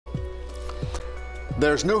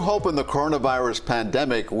There's new hope in the coronavirus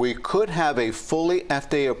pandemic. We could have a fully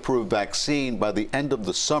FDA-approved vaccine by the end of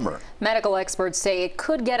the summer. Medical experts say it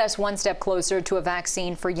could get us one step closer to a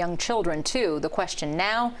vaccine for young children, too. The question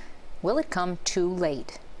now, will it come too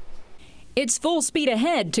late? It's full speed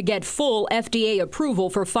ahead to get full FDA approval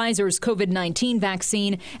for Pfizer's COVID-19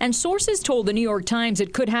 vaccine, and sources told the New York Times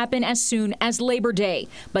it could happen as soon as Labor Day.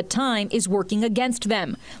 But time is working against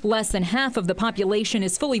them. Less than half of the population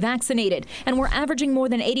is fully vaccinated, and we're averaging more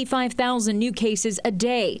than 85,000 new cases a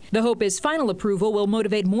day. The hope is final approval will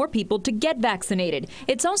motivate more people to get vaccinated.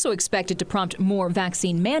 It's also expected to prompt more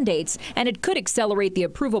vaccine mandates, and it could accelerate the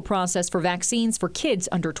approval process for vaccines for kids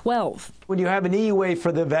under 12. When you have an EUA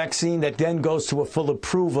for the vaccine that then goes to a full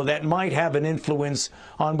approval, that might have an influence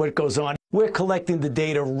on what goes on. We're collecting the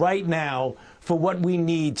data right now for what we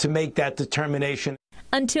need to make that determination.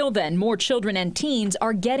 Until then, more children and teens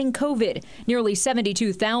are getting COVID. Nearly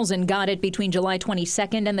 72,000 got it between July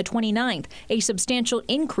 22nd and the 29th, a substantial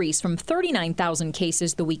increase from 39,000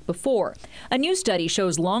 cases the week before. A new study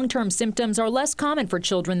shows long-term symptoms are less common for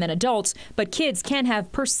children than adults, but kids can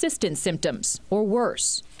have persistent symptoms or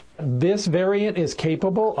worse. This variant is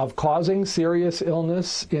capable of causing serious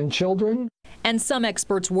illness in children. And some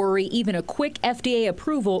experts worry even a quick FDA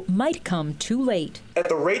approval might come too late. At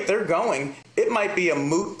the rate they're going, it might be a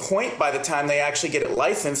moot point by the time they actually get it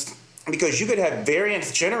licensed, because you could have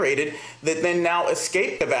variants generated that then now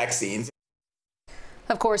escape the vaccines.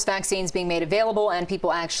 Of course, vaccines being made available and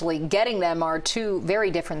people actually getting them are two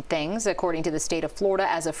very different things. According to the state of Florida,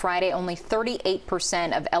 as of Friday, only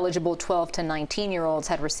 38% of eligible 12 to 19-year-olds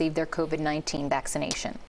had received their COVID-19 vaccination.